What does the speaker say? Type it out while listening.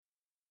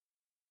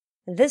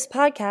This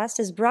podcast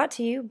is brought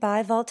to you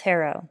by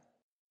Voltero.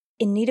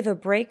 In need of a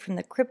break from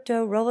the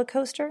crypto roller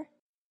coaster?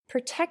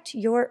 Protect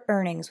your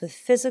earnings with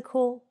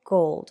physical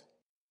gold.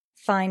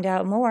 Find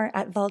out more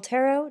at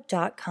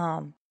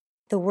Voltero.com,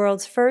 the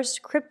world's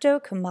first crypto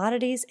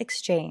commodities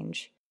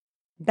exchange.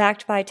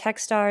 Backed by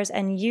Techstars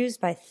and used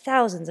by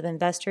thousands of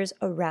investors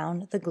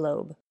around the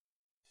globe.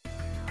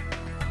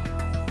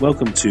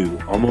 Welcome to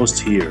Almost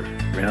Here,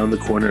 Round the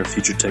Corner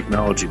Future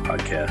Technology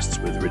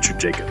Podcasts with Richard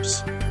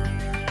Jacobs.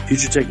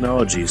 Future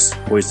technologies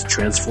poised to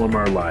transform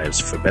our lives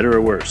for better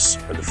or worse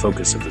are the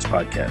focus of this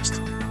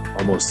podcast.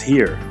 Almost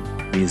here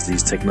means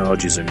these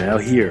technologies are now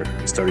here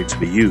and starting to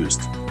be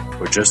used,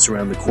 or just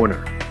around the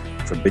corner,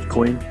 from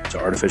Bitcoin to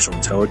artificial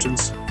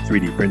intelligence,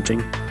 3D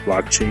printing,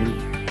 blockchain,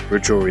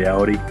 virtual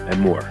reality,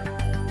 and more.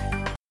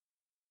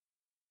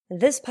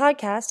 This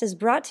podcast is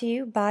brought to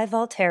you by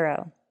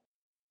Voltero.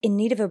 In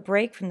need of a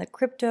break from the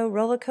crypto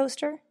roller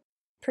coaster?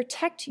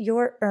 Protect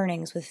your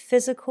earnings with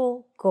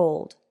physical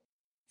gold.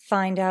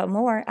 Find out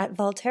more at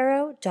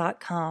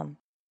Voltero.com,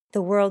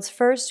 the world's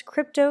first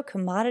crypto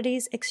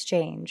commodities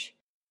exchange.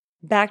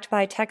 Backed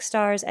by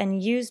Techstars and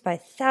used by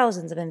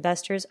thousands of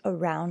investors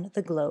around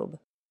the globe.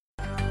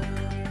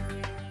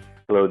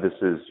 Hello, this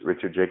is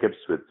Richard Jacobs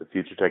with the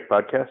Future Tech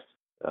Podcast.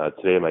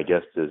 Today my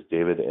guest is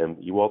David M.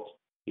 Ewalt.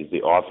 He's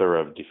the author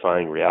of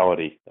Defying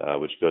Reality,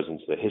 which goes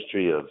into the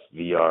history of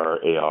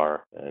VR,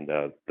 AR, and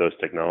those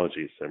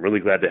technologies. I'm really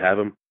glad to have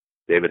him.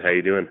 David, how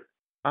you doing?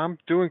 I'm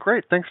doing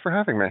great. Thanks for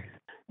having me.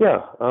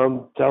 Yeah,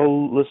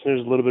 tell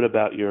listeners a little bit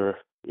about your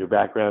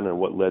background and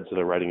what led to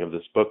the writing of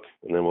this book,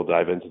 and then we'll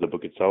dive into the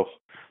book itself.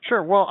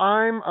 Sure. Well,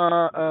 I'm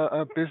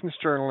a business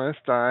journalist.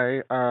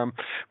 I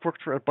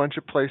worked for a bunch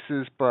of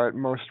places, but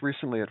most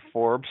recently at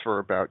Forbes for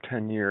about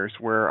 10 years,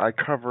 where I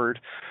covered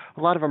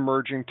a lot of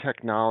emerging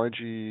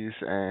technologies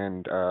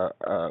and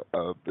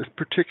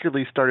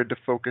particularly started to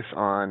focus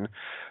on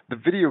the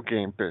video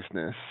game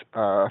business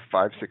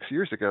 5-6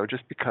 years ago,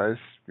 just because,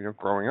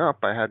 growing up,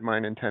 I had my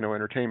Nintendo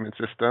Entertainment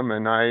System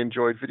and I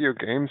enjoyed video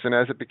games. And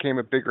as it became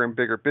a bigger and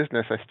bigger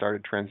business, I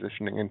started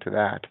transitioning into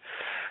that.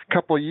 A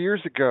couple of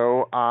years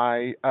ago,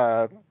 I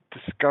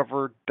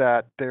discovered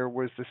that there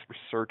was this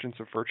resurgence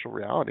of virtual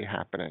reality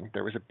happening.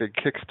 There was a big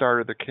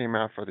Kickstarter that came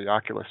out for the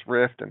Oculus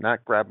Rift, and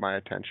that grabbed my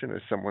attention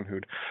as someone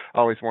who'd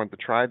always wanted to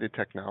try the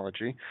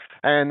technology.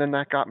 And then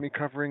that got me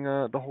covering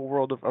the whole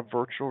world of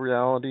virtual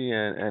reality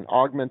and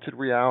augmented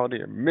reality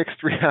or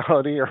mixed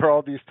reality or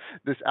all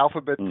this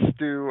alphabet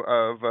stew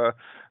of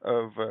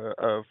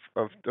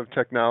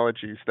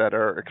technologies that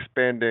are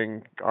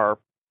expanding our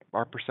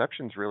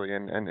perceptions really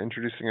and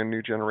introducing a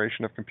new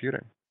generation of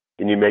computing.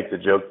 Can you make the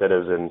joke that it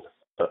was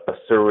a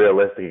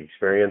surrealistic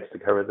experience to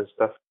cover this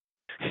stuff?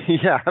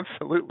 Yeah,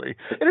 absolutely.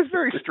 It is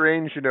very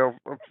strange,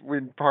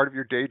 when part of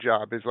your day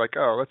job is like,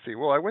 oh, let's see,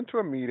 well, I went to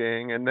a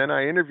meeting and then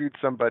I interviewed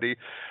somebody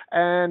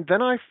and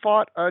then I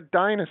fought a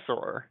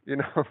dinosaur,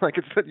 like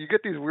you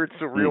get these weird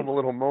surreal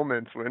little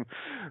moments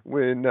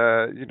when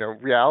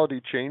reality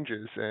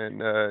changes and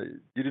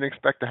you didn't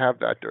expect to have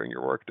that during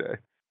your workday.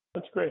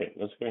 That's great.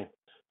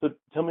 So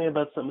tell me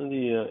about some of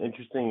the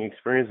interesting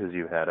experiences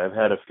you've had. I've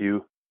had a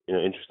few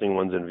interesting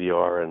ones in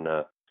VR and,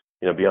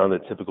 beyond the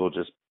typical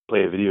just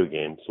play a video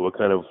game. So what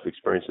kind of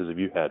experiences have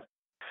you had?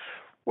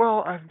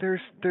 Well,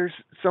 there's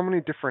so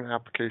many different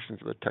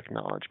applications of the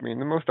technology. I mean,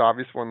 the most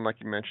obvious one, like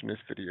you mentioned, is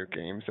video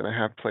games, and I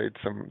have played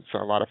a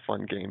lot of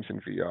fun games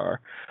in VR.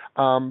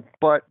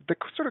 But the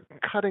sort of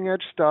cutting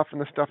edge stuff and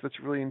the stuff that's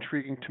really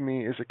intriguing to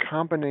me is a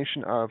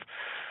combination of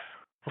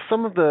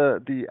some of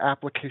the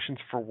applications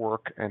for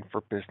work and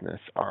for business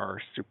are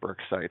super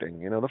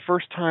exciting. The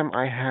first time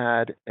I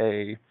had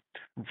a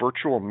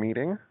virtual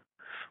meeting,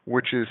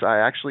 which is I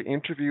actually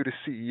interviewed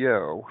a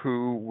CEO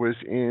who was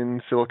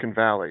in Silicon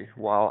Valley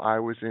while I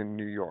was in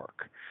New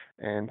York.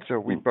 And so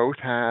we both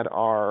had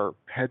our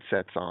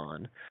headsets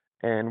on,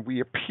 and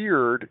we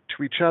appeared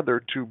to each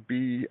other to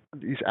be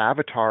these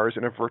avatars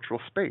in a virtual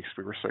space.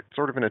 We were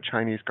sort of in a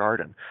Chinese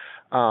garden.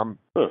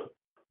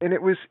 And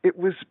it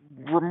was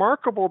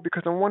remarkable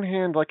because on one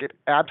hand, it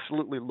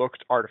absolutely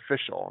looked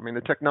artificial. I mean,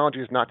 the technology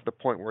is not to the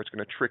point where it's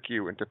going to trick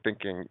you into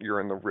thinking you're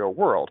in the real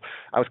world.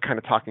 I was kind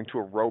of talking to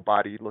a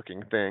robot-y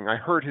looking thing. I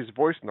heard his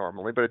voice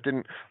normally, but it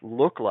didn't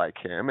look like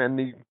him. And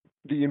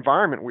the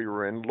environment we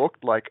were in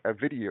looked like a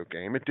video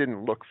game. It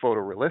didn't look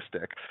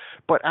photorealistic.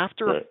 But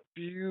after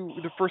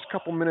the first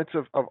couple minutes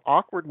of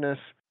awkwardness,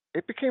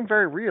 it became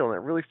very real, and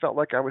it really felt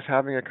like I was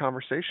having a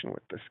conversation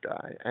with this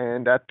guy.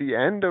 And at the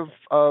end of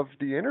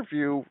the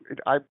interview,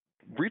 I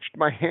reached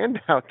my hand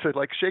out to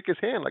shake his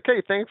hand,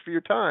 hey, thanks for your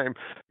time,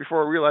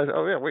 before I realized,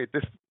 oh yeah, wait,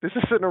 this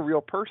isn't a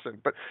real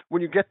person. But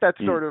when you get that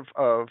sort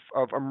of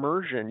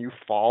immersion, you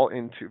fall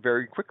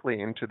very quickly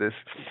into this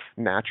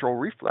natural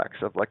reflex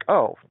of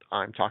oh,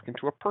 I'm talking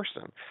to a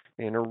person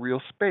in a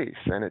real space,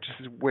 and it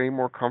just is way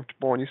more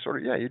comfortable, and you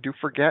you do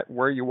forget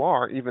where you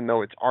are, even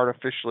though it's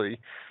artificially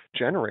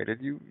generated,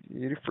 you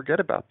forget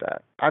about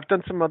that. I've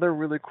done some other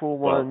really cool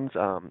ones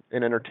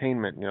in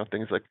entertainment,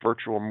 things like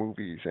virtual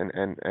movies,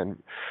 and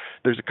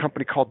there's a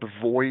company called The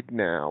Void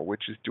now,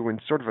 which is doing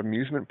sort of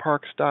amusement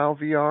park style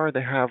VR.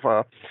 They have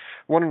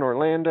one in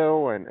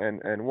Orlando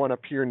and one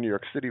up here in New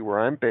York City where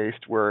I'm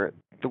based, where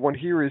the one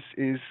here is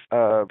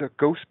the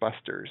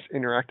Ghostbusters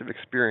interactive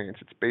experience.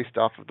 It's based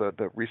off of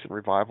the recent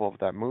revival of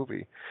that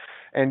movie.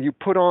 And you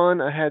put on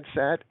a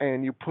headset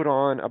and you put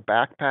on a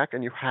backpack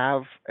and you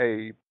have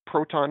a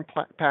proton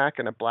pack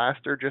and a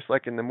blaster just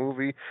like in the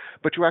movie,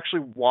 but you actually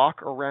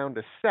walk around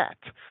a set.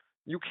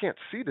 You can't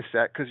see the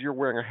set because you're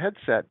wearing a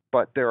headset,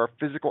 but there are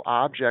physical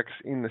objects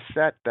in the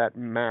set that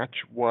match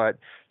what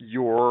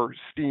you're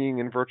seeing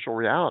in virtual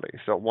reality.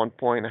 So at one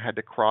point I had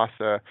to cross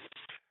a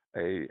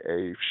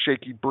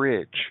shaky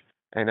bridge,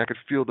 and I could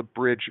feel the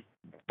bridge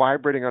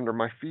vibrating under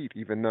my feet,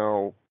 even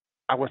though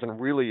I wasn't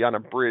really on a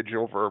bridge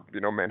over,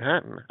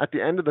 Manhattan. At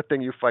the end of the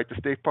thing, you fight the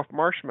Stay Puft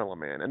Marshmallow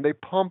Man, and they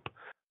pump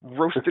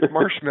roasted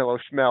marshmallow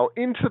smell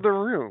into the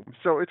room.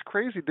 So it's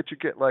crazy that you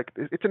get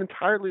it's an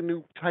entirely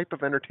new type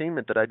of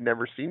entertainment that I'd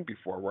never seen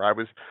before, where I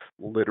was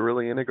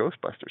literally in a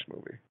Ghostbusters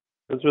movie.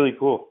 That's really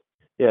cool.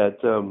 Yeah,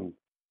 at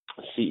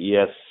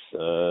CES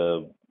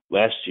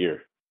last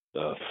year,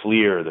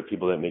 FLIR, the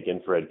people that make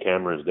infrared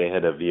cameras, they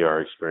had a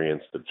VR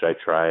experience which I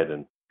tried,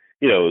 and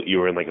you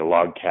were in like a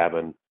log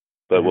cabin.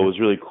 But what was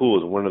really cool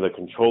is one of the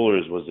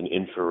controllers was an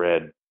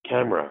infrared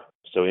camera.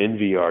 So in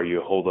VR,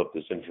 you hold up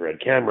this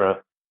infrared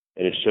camera,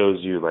 and it shows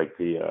you like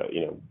the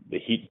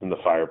heat from the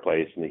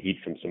fireplace and the heat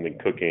from something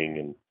cooking.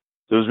 And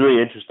so it was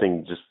really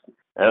interesting. Just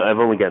I've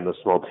only gotten a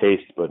small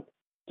taste, but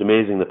it's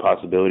amazing the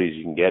possibilities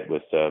you can get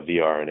with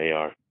VR and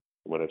AR.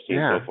 From what I've seen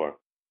so far.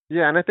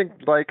 Yeah, and I think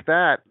like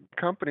that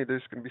company,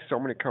 there's going to be so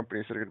many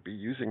companies that are going to be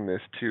using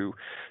this to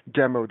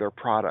demo their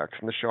products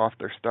and to show off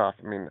their stuff.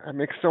 I mean, it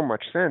makes so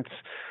much sense.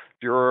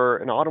 If you're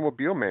an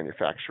automobile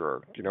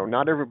manufacturer,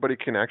 not everybody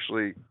can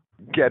actually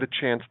get a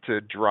chance to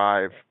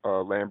drive a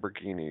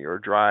Lamborghini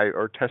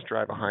or test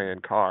drive a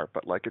high-end car,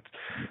 but it's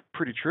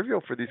pretty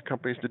trivial for these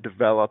companies to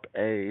develop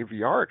a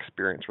VR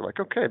experience. We're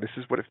like, okay, this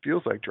is what it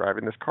feels like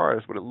driving this car.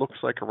 This is what it looks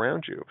like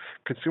around you.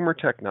 Consumer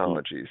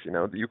technologies,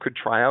 you could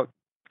try out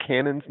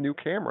Canon's new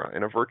camera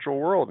in a virtual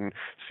world and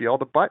see all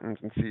the buttons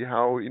and see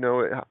how,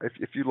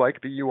 if you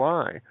like the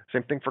UI.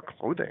 Same thing for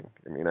clothing.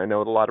 I mean, I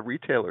know a lot of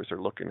retailers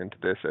are looking into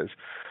this as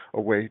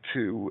a way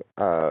to,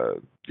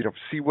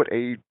 see what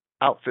a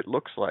outfit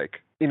looks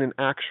like in an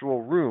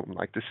actual room,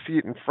 like to see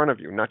it in front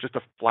of you, not just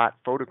a flat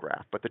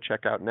photograph, but to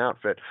check out an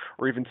outfit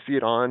or even see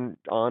it on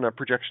a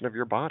projection of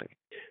your body.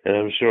 And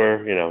I'm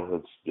sure,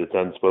 it's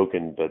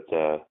unspoken, but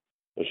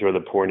I'm sure the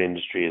porn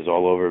industry is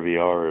all over VR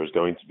or is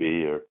going to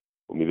be, or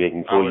we'll be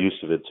making full use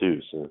of it too.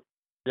 So.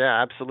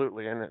 Yeah,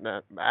 absolutely. And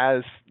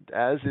as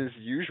is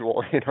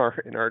usual in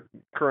our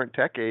current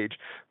tech age,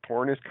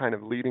 porn is kind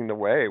of leading the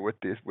way with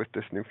this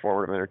new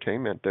form of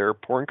entertainment. There are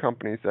porn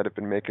companies that have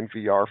been making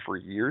VR for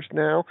years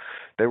now.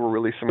 They were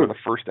really some of the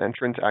first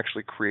entrants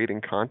actually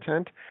creating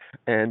content,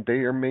 and they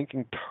are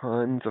making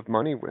tons of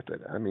money with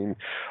it. I mean,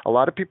 a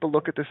lot of people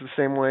look at this the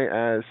same way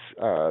as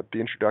the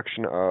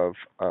introduction of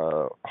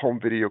home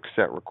video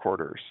cassette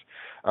recorders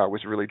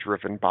was really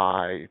driven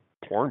by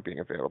porn being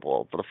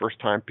available. For the first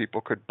time,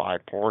 people could buy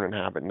porn and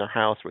have it in their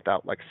house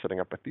without setting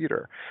up a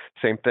theater.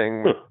 Same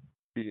thing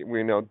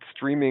with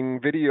streaming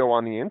video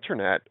on the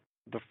internet.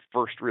 The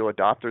first real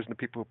adopters and the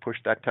people who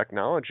pushed that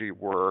technology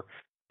were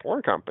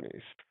porn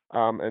companies.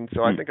 And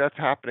so I think that's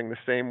happening the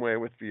same way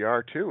with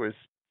VR too. Is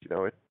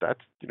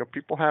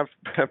people have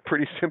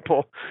pretty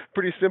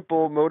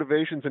simple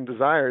motivations and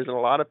desires, and a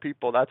lot of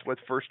people, that's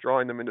what's first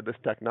drawing them into this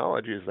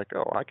technology. Is like,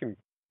 oh, I can.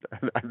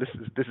 This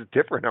is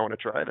different. I want to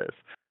try this.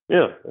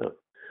 Yeah.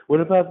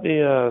 What about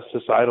the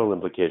societal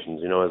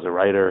implications? As a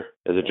writer,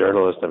 as a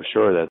journalist, I'm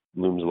sure that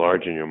looms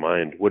large in your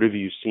mind. What have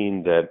you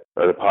seen that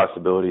are the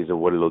possibilities of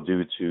what it'll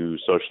do to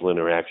social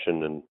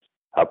interaction and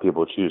how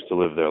people choose to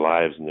live their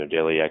lives and their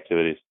daily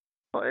activities?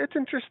 Well, it's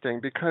interesting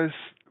because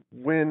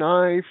when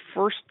I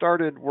first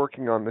started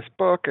working on this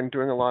book and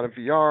doing a lot of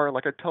VR,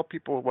 I'd tell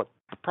people what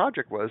the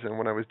project was and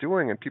what I was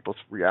doing, and people's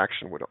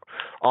reaction would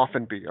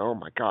often be, oh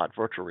my God,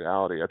 virtual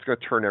reality, that's going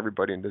to turn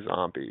everybody into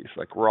zombies.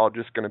 We're all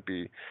just going to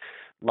be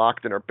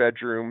locked in our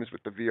bedrooms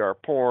with the VR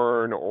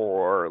porn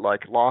or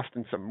lost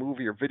in some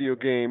movie or video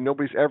game.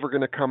 Nobody's ever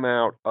going to come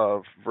out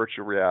of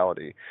virtual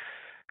reality.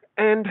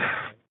 And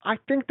I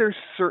think there's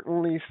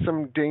certainly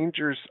some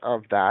dangers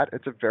of that.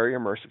 It's a very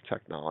immersive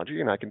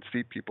technology, and I can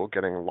see people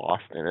getting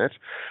lost in it.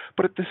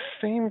 But at the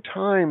same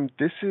time,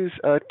 this is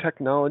a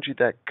technology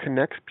that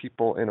connects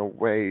people in a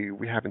way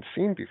we haven't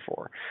seen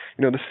before.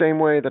 The same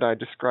way that I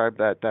described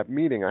that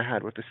meeting I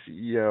had with the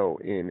CEO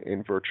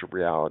in virtual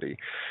reality.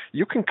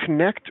 You can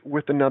connect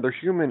with another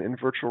human in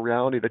virtual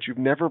reality that you've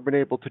never been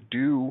able to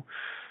do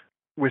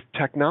with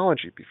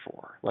technology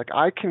before.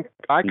 I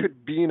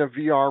could be in a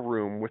VR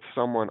room with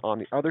someone on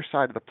the other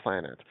side of the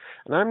planet,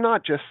 and I'm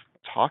not just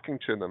talking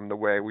to them the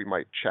way we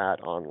might chat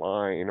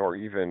online or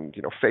even,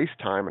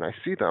 FaceTime and I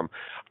see them.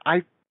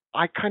 I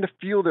I kind of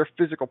feel their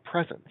physical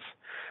presence.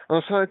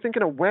 So I think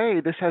in a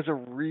way this has a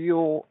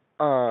real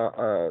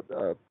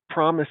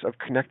promise of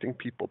connecting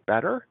people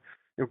better.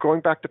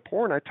 Going back to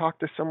porn, I talked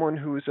to someone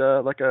who's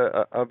like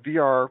a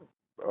VR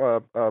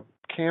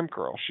cam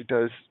girl. She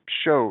does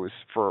shows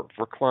for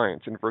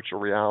clients in virtual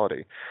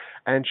reality,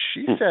 and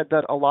she said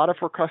that a lot of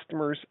her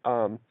customers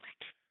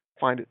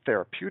find it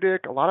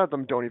therapeutic. A lot of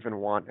them don't even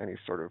want any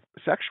sort of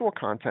sexual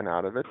content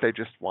out of it. They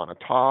just want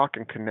to talk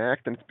and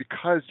connect, and it's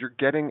because you're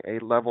getting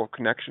a level of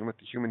connection with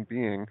the human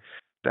being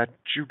that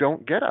you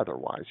don't get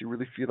otherwise. You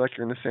really feel like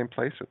you're in the same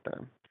place with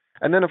them.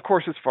 And then, of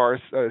course, as far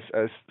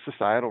as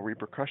societal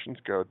repercussions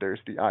go, there's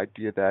the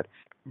idea that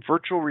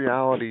virtual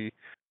reality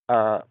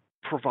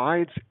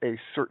provides a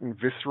certain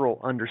visceral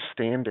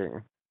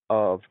understanding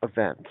of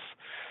events.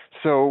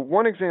 So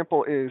one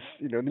example is,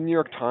 the New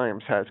York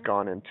Times has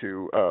gone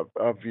into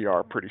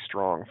VR pretty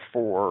strong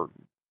for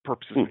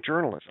purposes of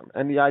journalism.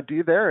 And the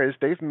idea there is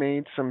they've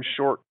made some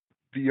short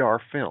VR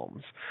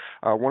films.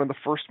 One of the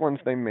first ones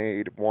they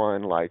made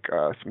won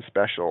some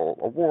special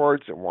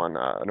awards. It won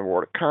an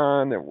award at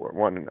Cannes.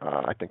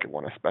 I think it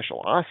won a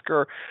special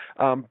Oscar.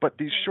 But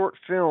these short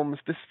films,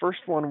 this first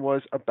one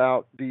was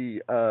about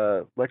the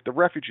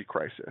refugee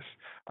crisis,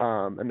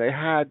 and they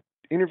had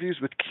interviews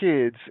with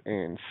kids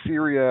in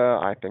Syria,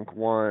 I think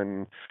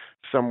one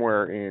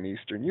somewhere in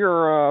Eastern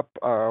Europe,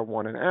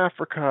 one in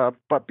Africa.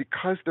 But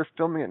because they're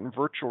filming it in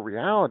virtual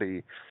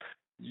reality,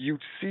 you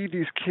see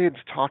these kids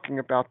talking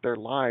about their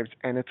lives,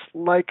 and it's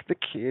like the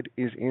kid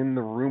is in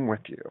the room with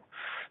you.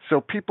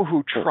 So people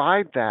who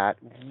tried that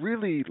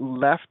really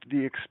left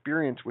the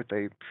experience with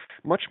a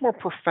much more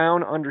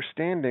profound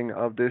understanding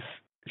of this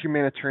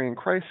humanitarian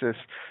crisis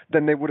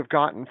than they would have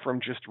gotten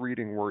from just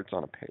reading words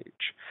on a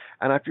page.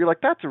 And I feel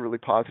like that's a really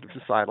positive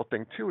societal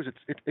thing too, is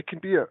it can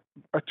be a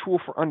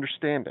tool for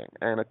understanding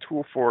and a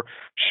tool for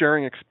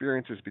sharing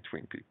experiences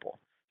between people.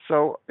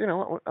 So,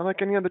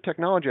 like any other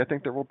technology, I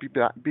think there will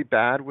be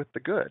bad with the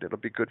good. It'll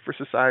be good for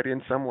society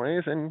in some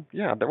ways, and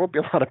there will be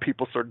a lot of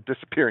people sort of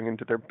disappearing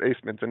into their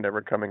basements and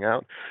never coming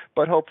out.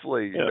 But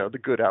hopefully, the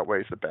good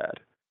outweighs the bad.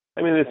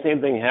 I mean, the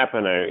same thing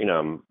happened.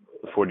 I'm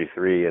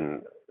 43,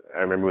 and I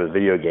remember with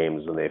video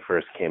games when they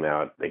first came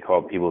out, they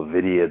called people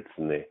vidiots,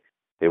 and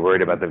they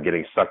worried about them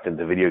getting sucked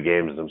into video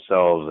games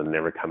themselves and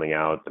never coming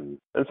out. And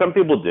some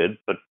people did,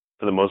 but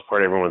for the most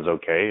part, everyone's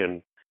okay.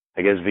 And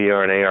I guess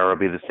VR and AR will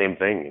be the same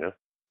thing,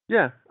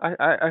 Yeah,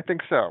 I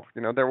think so.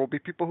 There will be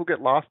people who get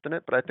lost in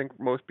it, but I think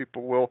most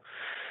people will,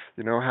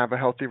 have a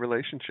healthy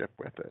relationship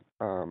with it.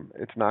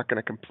 It's not going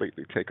to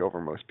completely take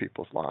over most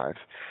people's lives.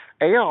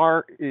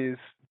 AR is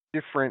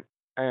different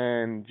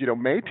and,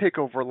 may take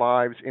over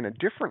lives in a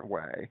different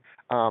way.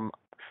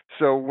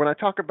 So when I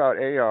talk about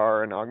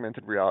AR and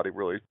augmented reality,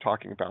 really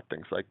talking about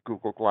things like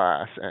Google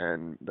Glass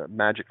and the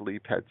Magic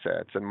Leap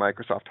headsets and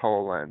Microsoft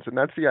HoloLens. And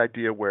that's the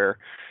idea where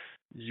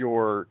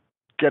you're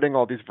getting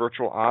all these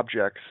virtual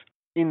objects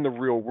in the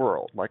real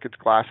world, like it's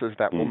glasses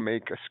that will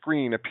make a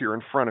screen appear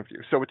in front of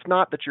you. So it's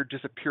not that you're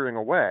disappearing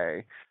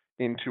away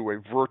into a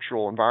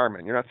virtual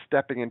environment. You're not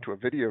stepping into a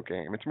video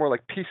game. It's more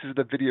like pieces of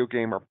the video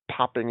game are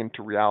popping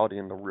into reality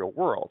in the real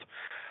world.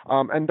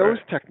 And those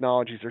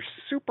technologies are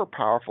super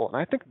powerful, and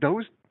I think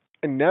those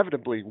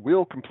inevitably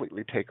will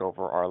completely take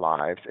over our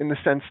lives in the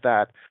sense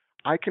that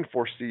I can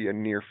foresee a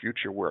near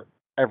future where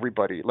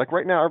everybody, like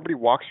right now, everybody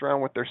walks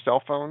around with their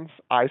cell phones,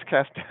 eyes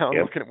cast down,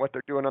 looking at what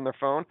they're doing on their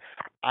phone.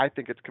 I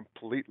think it's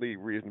completely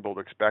reasonable to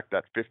expect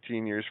that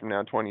 15 years from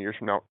now, 20 years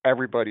from now,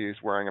 everybody is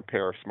wearing a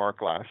pair of smart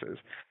glasses,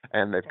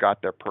 and they've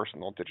got their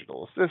personal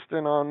digital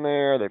assistant on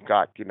there. They've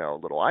got,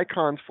 little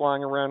icons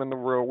flying around in the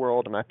real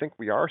world, and I think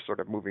we are sort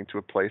of moving to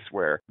a place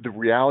where the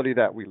reality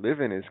that we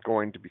live in is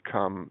going to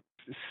become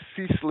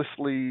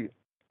ceaselessly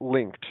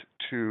linked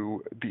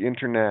to the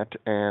internet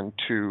and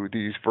to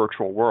these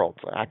virtual worlds.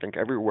 I think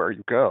everywhere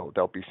you go,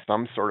 there'll be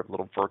some sort of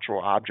little virtual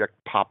object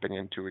popping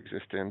into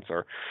existence,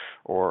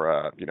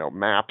 or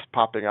maps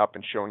popping up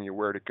and showing you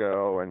where to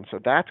go. And so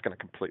that's going to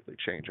completely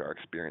change our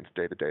experience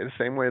day to day, the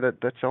same way that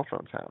cell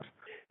phones have.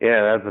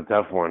 Yeah, that's a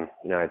tough one.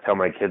 I tell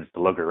my kids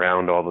to look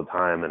around all the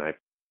time, and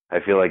I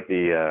feel like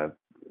the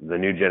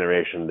new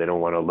generation, they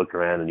don't want to look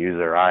around and use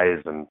their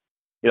eyes. And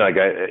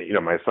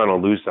my son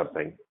will lose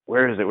something.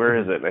 Where is it? Where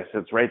is it? And I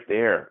said, it's right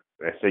there.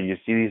 I said, you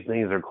see these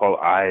things? They're called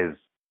eyes.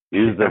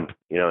 Use them.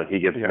 And he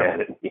gets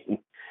mad at me.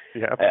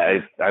 Yeah.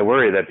 I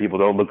worry that people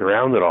don't look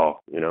around at all.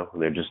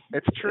 They're just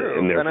it's true.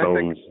 in their and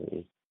phones.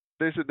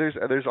 I think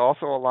there's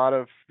also a lot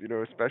of,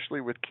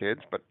 especially with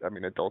kids, but I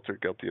mean adults are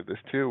guilty of this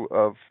too,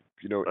 of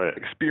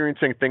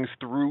experiencing things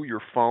through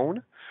your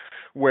phone,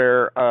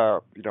 where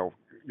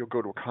you'll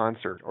go to a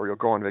concert or you'll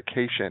go on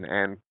vacation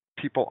and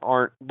people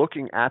aren't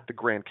looking at the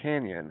Grand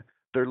Canyon.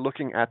 They're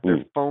looking at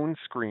their phone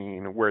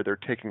screen where they're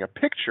taking a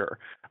picture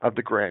of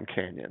the Grand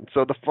Canyon.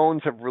 So the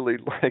phones have really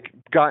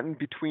gotten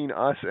between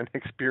us and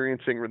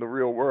experiencing the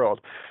real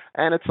world.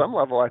 And at some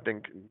level, I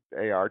think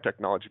AR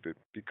technology would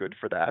be good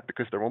for that,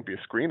 because there won't be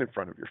a screen in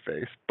front of your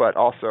face. But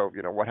also,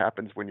 what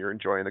happens when you're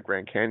enjoying the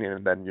Grand Canyon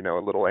and then, a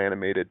little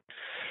animated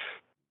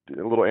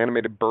a little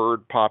animated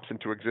bird pops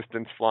into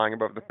existence flying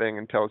above the thing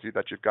and tells you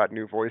that you've got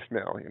new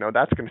voicemail.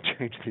 That's going to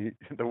change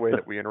the way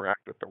that we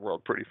interact with the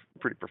world pretty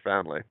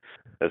profoundly.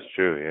 That's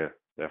true.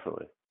 Yeah,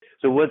 definitely.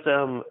 So what's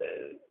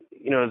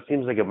it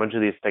seems like a bunch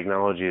of these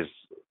technologies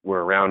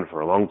were around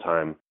for a long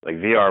time. Like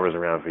VR was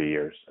around for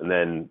years, and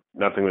then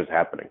nothing was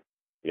happening.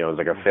 It was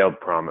like a failed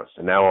promise,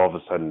 and now all of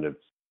a sudden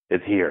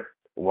it's here.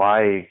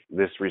 Why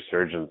this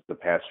resurgence the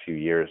past few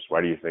years?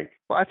 Why do you think?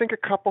 Well, I think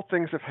a couple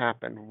things have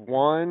happened.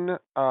 One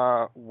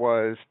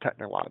was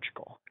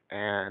technological.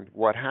 And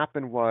what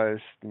happened was,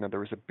 there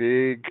was a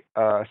big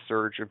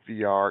surge of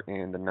VR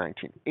in the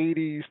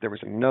 1980s. There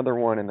was another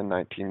one in the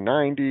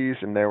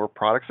 1990s, and there were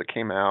products that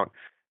came out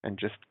and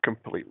just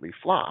completely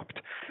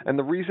flopped. And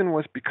the reason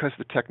was because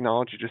the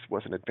technology just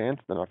wasn't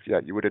advanced enough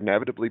yet. You would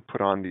inevitably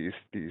put on these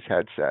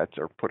headsets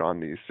or put on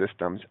these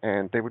systems,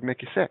 and they would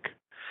make you sick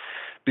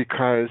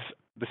because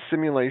the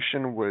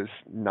simulation was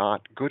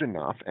not good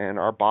enough, and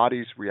our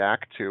bodies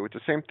react to. It's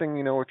the same thing,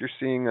 if you're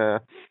seeing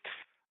a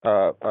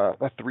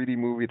 3D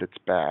movie that's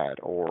bad,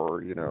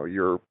 or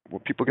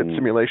people get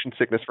simulation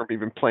sickness from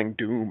even playing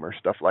Doom or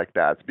stuff like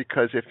that. It's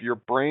because if your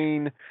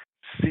brain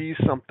sees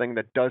something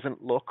that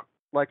doesn't look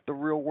like the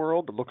real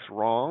world, that looks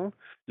wrong,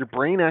 your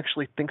brain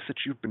actually thinks that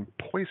you've been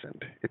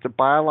poisoned. It's a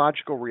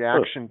biological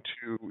reaction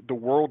to the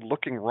world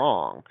looking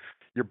wrong.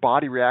 Your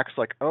body reacts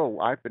like, oh,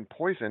 I've been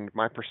poisoned,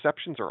 my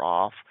perceptions are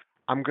off,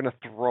 I'm going to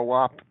throw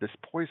up this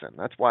poison.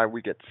 That's why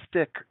we get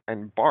sick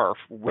and barf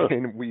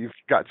when we've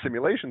got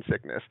simulation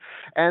sickness.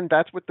 And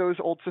that's what those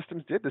old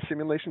systems did. The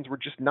simulations were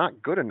just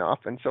not good enough,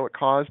 and so it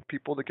caused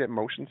people to get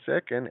motion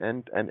sick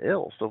and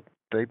ill. So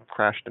they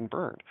crashed and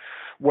burned.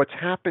 What's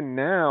happened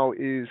now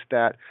is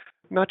that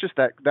not just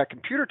that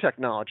computer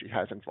technology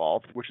has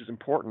evolved, which is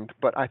important,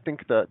 but I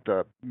think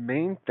the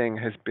main thing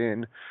has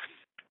been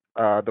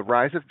the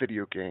rise of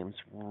video games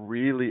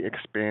really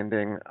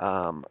expanding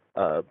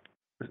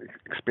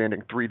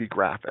 3D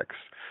graphics.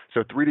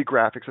 So 3D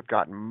graphics have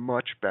gotten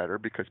much better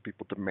because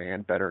people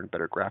demand better and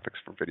better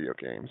graphics for video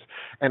games.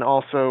 And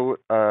also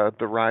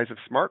the rise of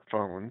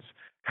smartphones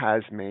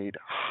has made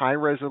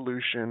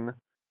high-resolution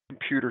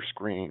computer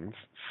screens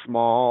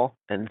small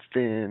and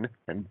thin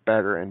and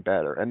better and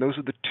better. And those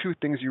are the two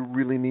things you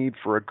really need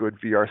for a good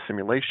VR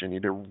simulation. You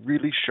need a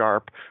really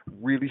sharp,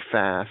 really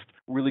fast,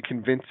 really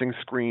convincing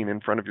screen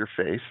in front of your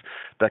face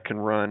that can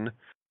run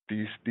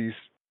these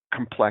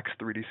complex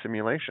 3D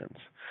simulations.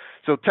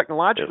 So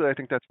technologically, I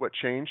think that's what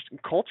changed.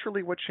 And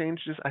culturally, what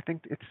changed is I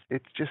think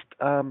it's just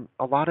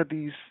a lot of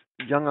these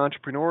young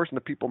entrepreneurs and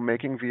the people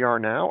making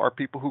VR now are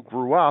people who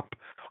grew up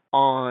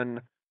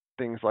on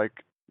things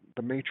like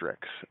The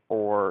Matrix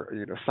or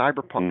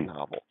cyberpunk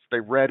novels.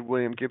 They read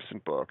William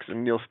Gibson books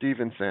and Neil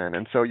Stephenson,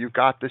 and so you've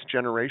got this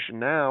generation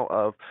now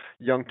of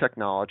young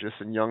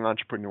technologists and young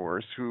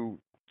entrepreneurs who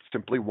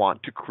simply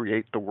want to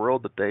create the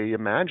world that they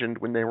imagined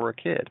when they were a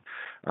kid.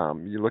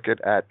 You look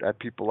at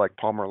people like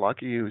Palmer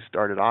Luckey, who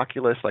started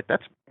Oculus. Like,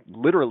 that's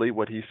literally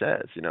what he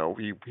says. He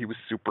was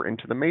super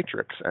into The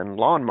Matrix and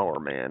Lawnmower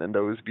Man and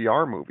those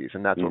VR movies,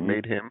 and that's what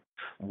made him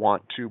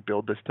want to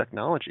build this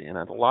technology. And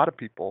a lot of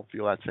people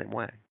feel that same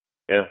way.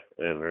 Yeah,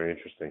 very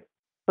interesting.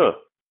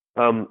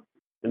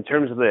 In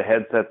terms of the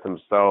headsets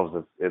themselves,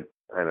 it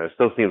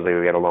still seems like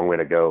we got a long way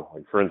to go.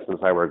 Like, for instance,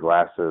 I wear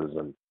glasses,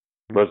 and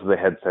most of the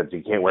headsets,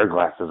 you can't wear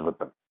glasses with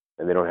them,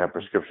 and they don't have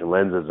prescription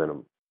lenses in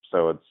them.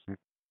 So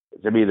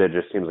to me, that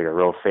just seems like a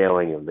real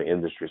failing of the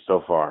industry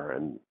so far.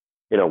 And,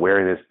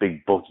 wearing this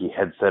big, bulky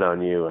headset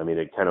on you, I mean,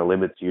 it kind of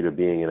limits you to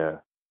being in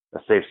a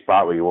safe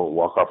spot where you won't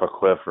walk off a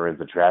cliff or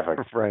into traffic.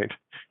 Right.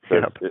 So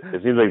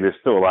it seems like there's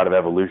still a lot of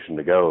evolution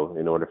to go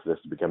in order for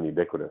this to become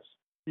ubiquitous.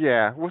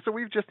 Yeah. Well, so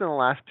we've just in the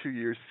last 2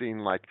 years seen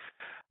like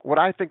what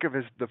I think of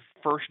as the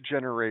first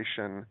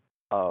generation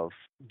of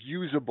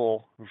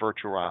usable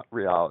virtual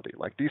reality.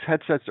 Like, these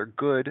headsets are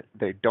good.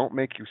 They don't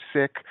make you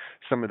sick.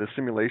 Some of the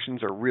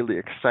simulations are really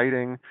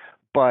exciting,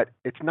 but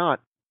it's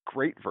not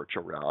great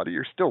virtual reality.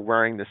 You're still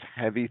wearing this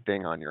heavy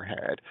thing on your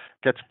head.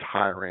 It gets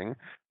tiring.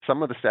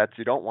 Some of the sets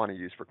you don't want to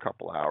use for a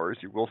couple hours.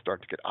 You will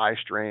start to get eye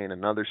strain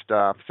and other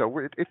stuff. So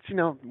we're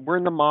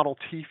in the Model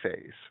T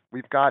phase.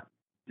 We've got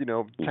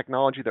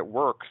technology that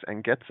works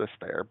and gets us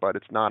there, but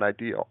it's not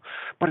ideal.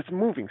 But it's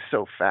moving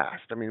so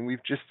fast. I mean,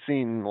 we've just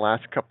seen in the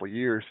last couple of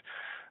years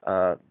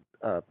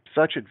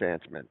such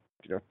advancement.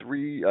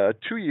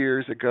 2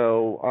 years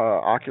ago,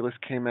 Oculus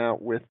came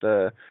out with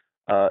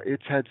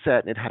its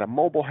headset, and it had a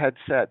mobile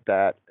headset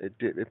that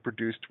it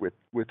produced with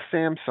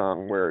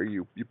Samsung, where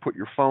you put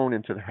your phone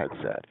into the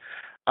headset.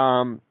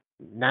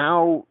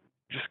 Now,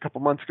 just a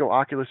couple months ago,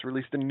 Oculus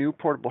released a new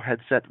portable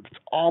headset that's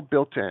all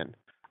built in.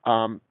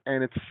 And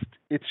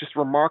it's just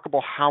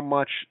remarkable how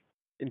much,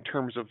 in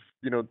terms of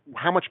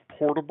how much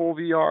portable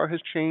VR has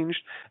changed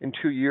in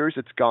 2 years.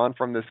 It's gone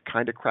from this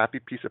kind of crappy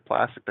piece of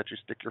plastic that you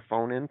stick your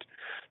phone in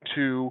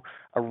to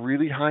a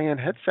really high-end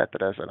headset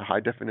that has a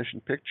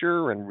high-definition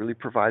picture and really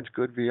provides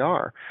good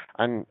VR.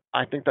 And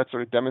I think that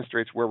sort of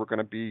demonstrates where we're going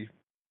to be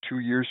 2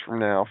 years from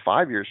now,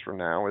 5 years from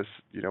now, is,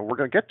 you know, we're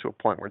going to get to a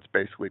point where it's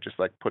basically just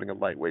like putting a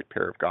lightweight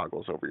pair of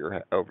goggles over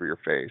your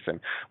face, and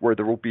where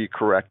there will be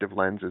corrective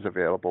lenses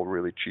available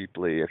really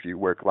cheaply if you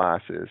wear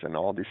glasses and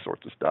all these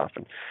sorts of stuff.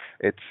 And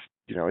it's,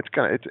 you know,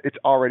 it's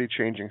already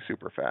changing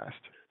super fast.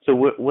 So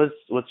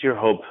what's your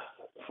hope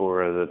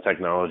for the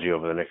technology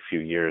over the next few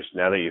years?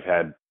 Now that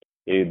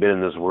you've been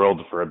in this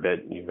world for a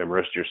bit, and you've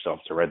immersed yourself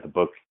to write the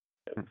book,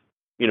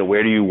 you know,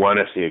 where do you want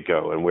to see it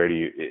go, and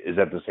is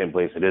that the same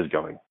place it is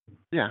going?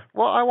 Yeah,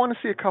 well, I want to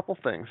see a couple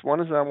things.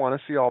 One is I want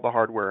to see all the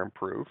hardware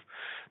improve.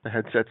 The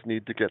headsets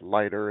need to get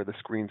lighter, the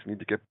screens need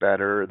to get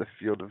better, the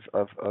field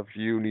of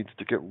view needs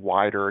to get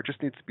wider. It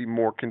just needs to be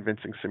more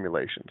convincing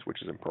simulations,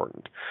 which is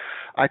important.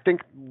 I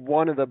think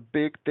one of the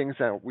big things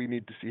that we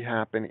need to see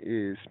happen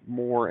is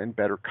more and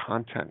better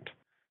content.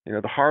 You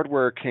know, the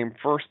hardware came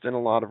first in a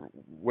lot of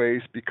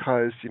ways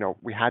because, you know,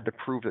 we had to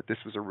prove that this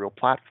was a real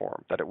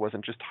platform, that it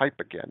wasn't just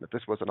hype again, that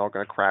this wasn't all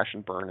going to crash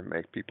and burn and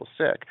make people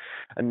sick.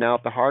 And now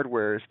that the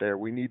hardware is there,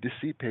 we need to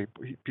see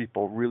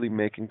people really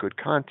making good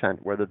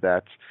content, whether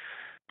that's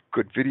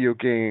good video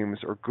games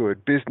or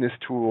good business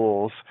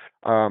tools.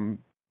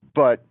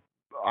 But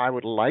I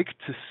would like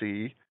to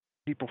see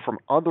people from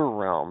other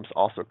realms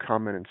also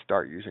come in and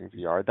start using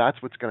VR.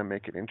 That's what's going to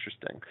make it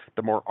interesting.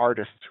 The more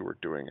artists who are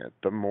doing it,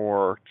 the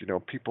more, you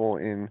know, people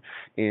in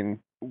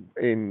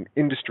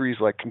industries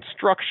like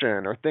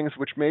construction or things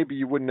which maybe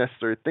you wouldn't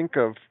necessarily think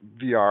of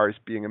VR as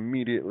being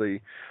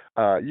immediately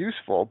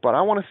useful. But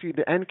I want to see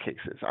the end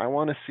cases. I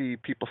want to see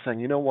people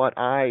saying, you know what,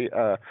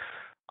 I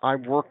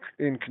work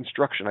in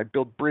construction. I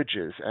build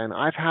bridges, and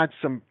I've had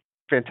some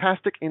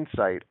fantastic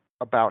insight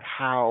about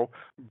how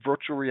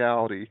virtual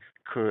reality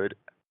could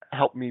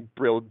help me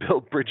build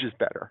bridges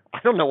better. I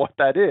don't know what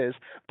that is,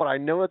 but I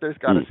know that there's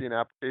got to be an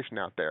application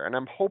out there. And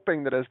I'm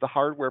hoping that as the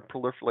hardware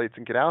proliferates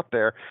and get out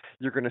there,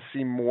 you're going to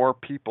see more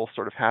people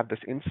sort of have this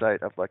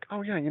insight of like,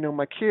 oh yeah, you know,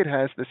 my kid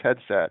has this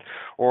headset,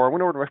 or I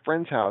went over to my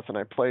friend's house and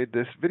I played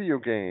this video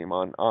game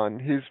on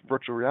his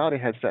virtual reality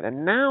headset,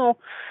 and now,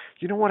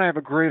 you know what, I have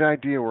a great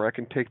idea where I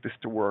can take this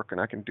to work and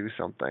I can do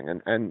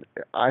something. And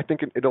I think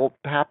it'll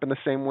happen the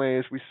same way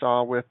as we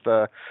saw with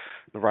the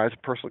rise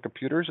of personal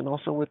computers, and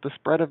also with the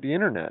spread of the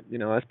internet. You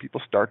know, as people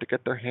start to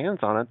get their hands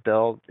on it,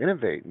 they'll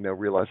innovate and they'll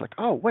realize like,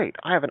 oh wait,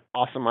 I have an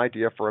awesome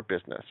idea for a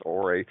business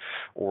or a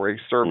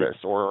service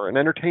or an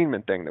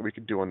entertainment thing that we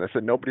could do on this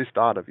that nobody's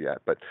thought of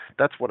yet. But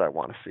that's what I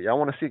want to see. I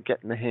want to see it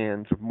get in the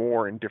hands of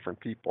more and different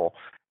people.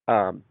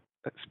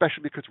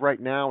 Especially because right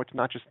now it's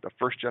not just the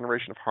first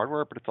generation of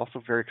hardware, but it's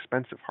also very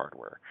expensive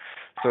hardware.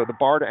 So the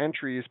bar to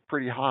entry is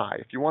pretty high.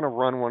 If you want to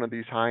run one of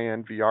these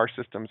high-end VR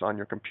systems on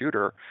your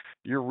computer,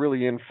 you're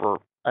really in for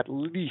at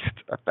least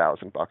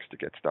 $1,000 to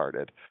get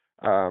started.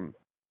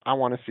 I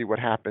want to see what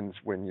happens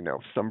when, you know,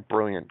 some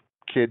brilliant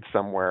kid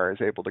somewhere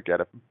is able to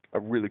get a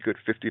really good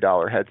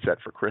 $50 headset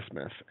for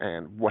Christmas,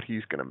 and what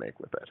he's going to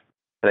make with it.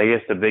 And I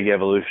guess the big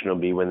evolution will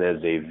be when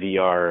there's a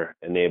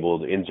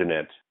VR-enabled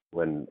internet,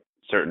 when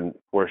certain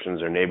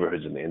portions or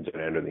neighborhoods of the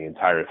internet or the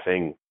entire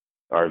thing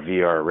are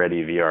VR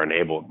ready, VR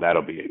enabled.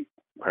 That'll be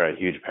a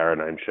huge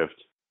paradigm shift.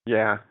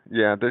 Yeah.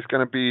 There's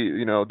going to be,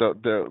 you know,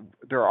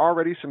 there are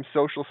already some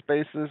social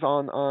spaces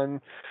online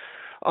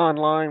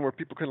where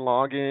people can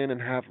log in and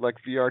have like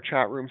VR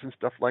chat rooms and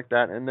stuff like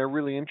that, and they're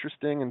really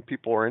interesting and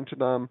people are into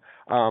them.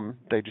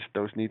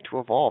 Those need to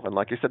evolve, and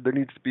like I said, there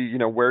needs to be, you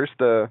know, where's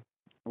the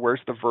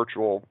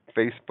virtual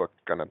Facebook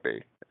going to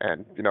be?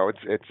 And, you know,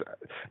 it's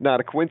not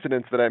a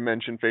coincidence that I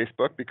mentioned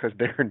Facebook, because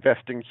they're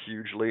investing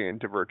hugely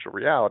into virtual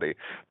reality.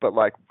 But,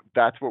 like,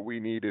 that's what we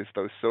need, is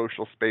those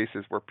social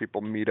spaces where people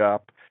meet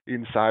up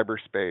in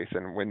cyberspace.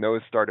 And when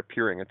those start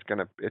appearing, it's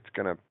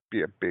gonna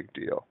be a big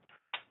deal.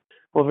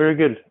 Well, very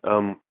good.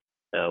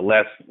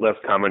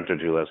 Last comment or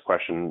two, last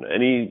question.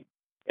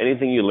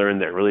 Anything you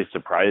learned that really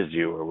surprised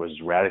you or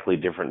was radically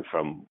different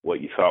from what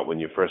you thought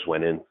when you first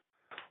went in?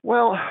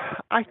 Well,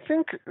 I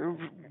think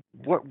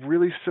what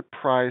really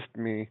surprised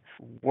me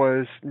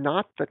was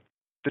not that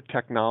the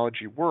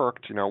technology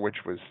worked, you know,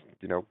 which was,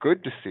 you know,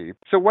 good to see.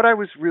 So what I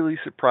was really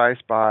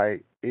surprised by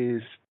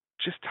is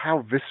just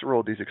how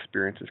visceral these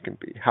experiences can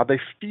be, how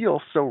they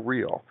feel so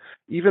real,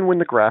 even when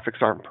the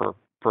graphics aren't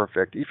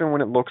perfect, even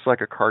when it looks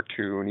like a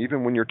cartoon,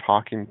 even when you're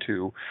talking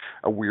to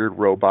a weird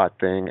robot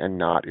thing and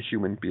not a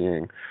human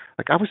being.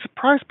 Like, I was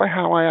surprised by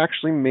how I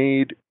actually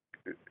made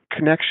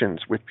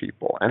connections with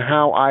people and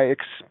how I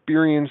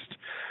experienced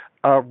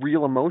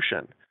real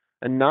emotion,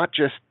 and not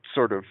just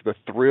sort of the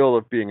thrill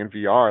of being in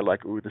VR,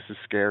 like, ooh, this is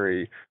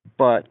scary,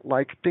 but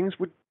like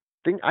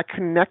I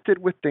connected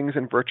with things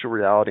in virtual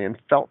reality and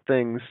felt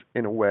things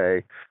in a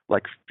way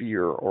like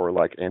fear or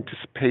like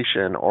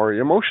anticipation or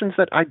emotions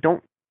that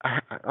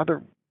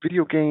other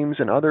video games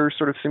and other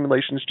sort of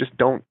simulations just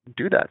don't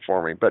do that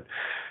for me. But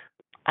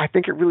I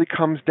think it really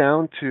comes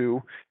down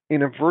to,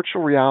 in a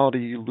virtual reality,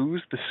 you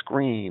lose the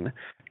screen.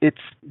 It's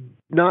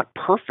not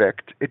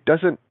perfect. It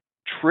doesn't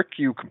trick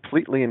you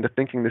completely into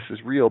thinking this is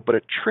real, but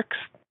it tricks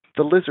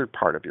the lizard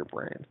part of your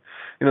brain.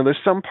 There's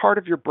some part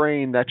of your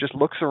brain that just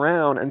looks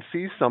around and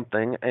sees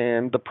something,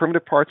 and the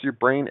primitive parts of your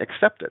brain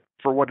accept it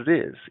for what it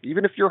is.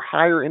 Even if your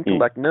higher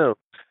intellect knows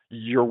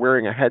you're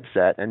wearing a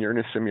headset and you're in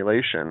a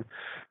simulation,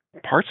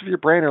 parts of your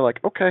brain are like,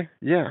 okay,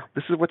 yeah,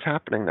 this is what's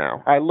happening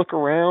now. I look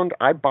around,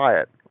 I buy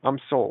it, I'm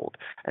sold.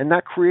 And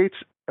that creates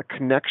a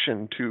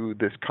connection to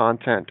this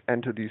content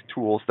and to these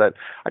tools that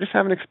I just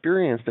haven't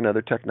experienced in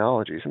other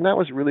technologies. And that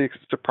was really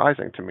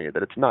surprising to me,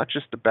 that it's not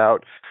just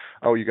about,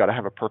 oh, you got to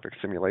have a perfect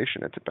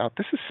simulation. It's about,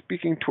 this is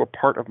speaking to a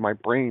part of my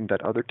brain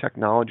that other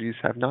technologies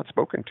have not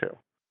spoken to.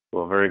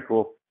 Well, very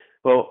cool.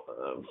 Well,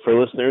 for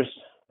listeners,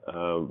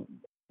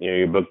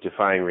 your book,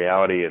 Defying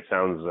Reality, it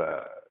sounds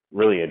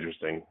really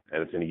interesting,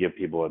 and it's going to give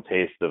people a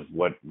taste of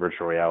what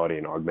virtual reality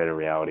and augmented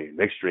reality,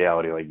 mixed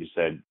reality, like you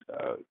said,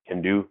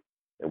 can do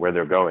and where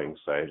they're going.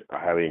 So I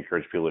highly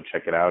encourage people to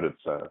check it out.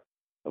 It's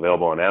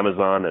available on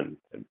Amazon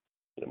and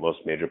most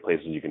major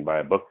places you can buy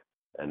a book.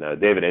 And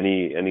David,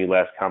 any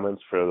last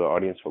comments for the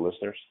audience, for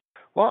listeners?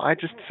 Well, I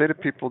just say to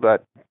people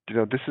that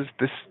this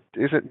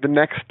isn't the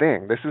next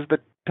thing. This is the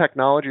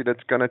technology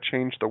that's going to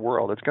change the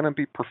world. It's going to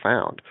be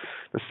profound,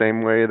 the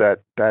same way that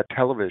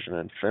television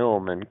and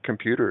film and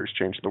computers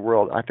changed the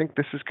world. I think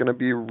this is going to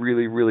be a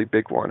really, really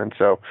big one, and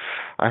so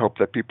I hope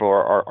that people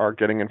are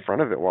getting in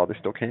front of it while they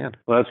still can.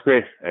 Well, that's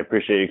great. I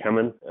appreciate you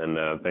coming,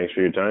 and thanks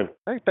for your time.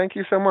 Hey, thank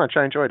you so much.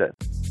 I enjoyed it.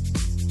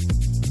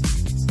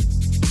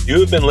 You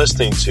have been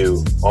listening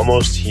to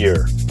Almost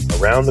Here,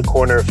 Around the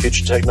Corner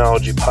Future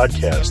Technology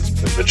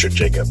podcast with Richard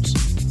Jacobs.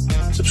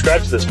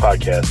 Subscribe to this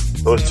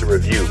podcast, post a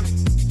review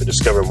to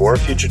discover more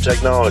future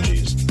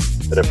technologies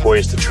that are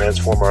poised to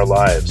transform our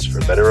lives for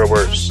better or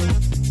worse,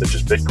 such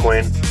as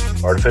Bitcoin,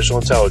 artificial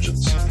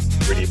intelligence,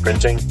 3D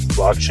printing,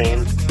 blockchain,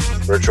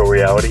 virtual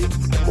reality,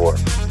 and more.